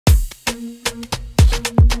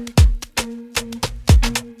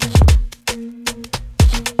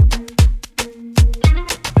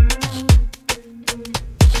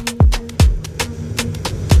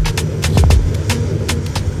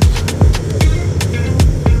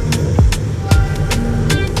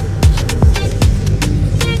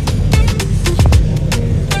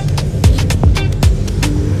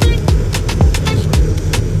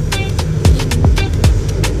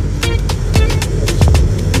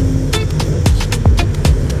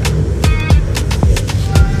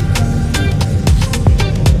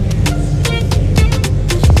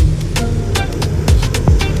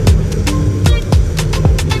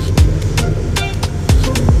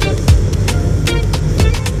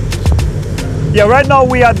Yeah, right now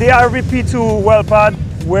we are at the RV-P2 well pad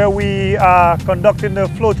where we are conducting the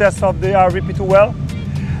flow test of the RV-P2 well.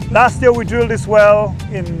 Last year we drilled this well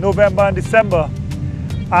in November and December,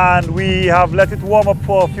 and we have let it warm up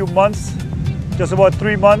for a few months, just about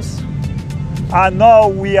 3 months. And now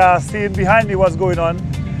we are seeing behind me what's going on.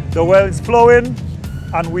 The well is flowing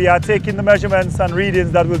and we are taking the measurements and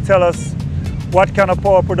readings that will tell us what kind of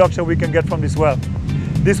power production we can get from this well.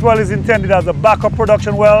 This well is intended as a backup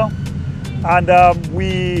production well. And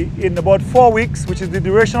in about 4 weeks, which is the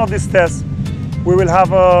duration of this test, we will have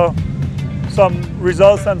some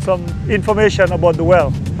results and some information about the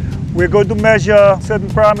well. We're going to measure certain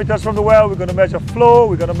parameters from the well. We're going to measure flow,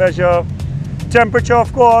 we're going to measure temperature,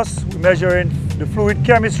 of course. We're measuring the fluid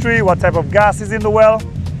chemistry, what type of gas is in the well.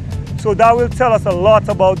 So that will tell us a lot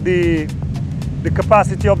about the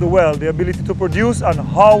capacity of the well, the ability to produce, and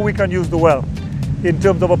how we can use the well in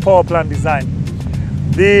terms of a power plant design.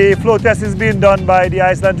 The flow test is being done by the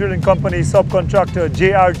Iceland Drilling Company subcontractor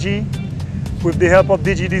JRG with the help of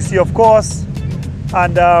DGDC, of course,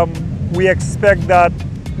 and we expect that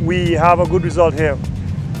we have a good result here.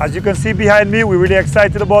 As you can see behind me, we're really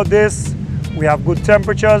excited about this. We have good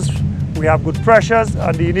temperatures, we have good pressures,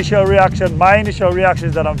 and the initial reaction, my initial reaction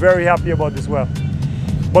is that I'm very happy about this well.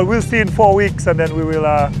 But we'll see in 4 weeks, and then we will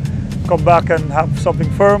come back and have something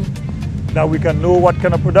firm that we can know what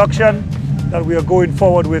kind of production that we are going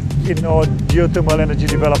forward with in our geothermal energy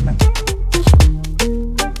development.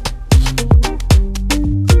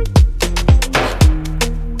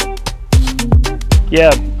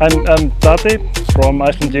 Yeah, I'm Dati from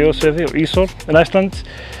Iceland Geosurvey, or ISOR in Iceland.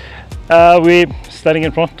 We're standing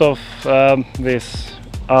in front of this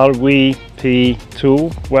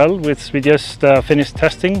RV-P2 well, which we just finished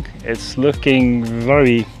testing. It's looking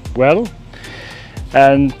very well.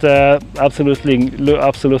 And absolutely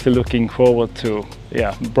looking forward to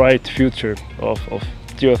bright future of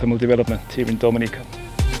geothermal development here in Dominica.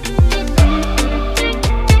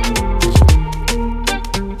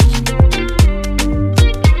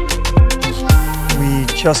 We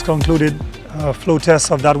just concluded a flow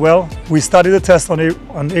test of that well. We started the test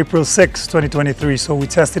on April 6, 2023, so we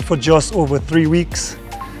tested for just over 3 weeks,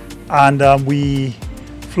 and we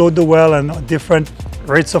flowed the well and different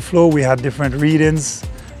rates of flow. We had different readings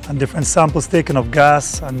and different samples taken of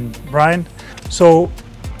gas and brine. So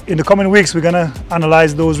in the coming weeks, we're gonna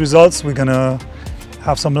analyze those results. We're gonna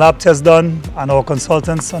have some lab tests done, and our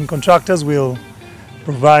consultants and contractors will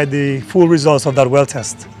provide the full results of that well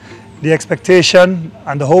test. The expectation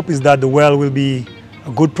and the hope is that the well will be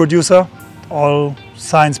a good producer. All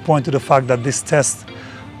signs point to the fact that this test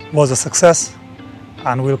was a success,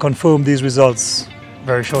 and we'll confirm these results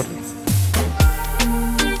very shortly.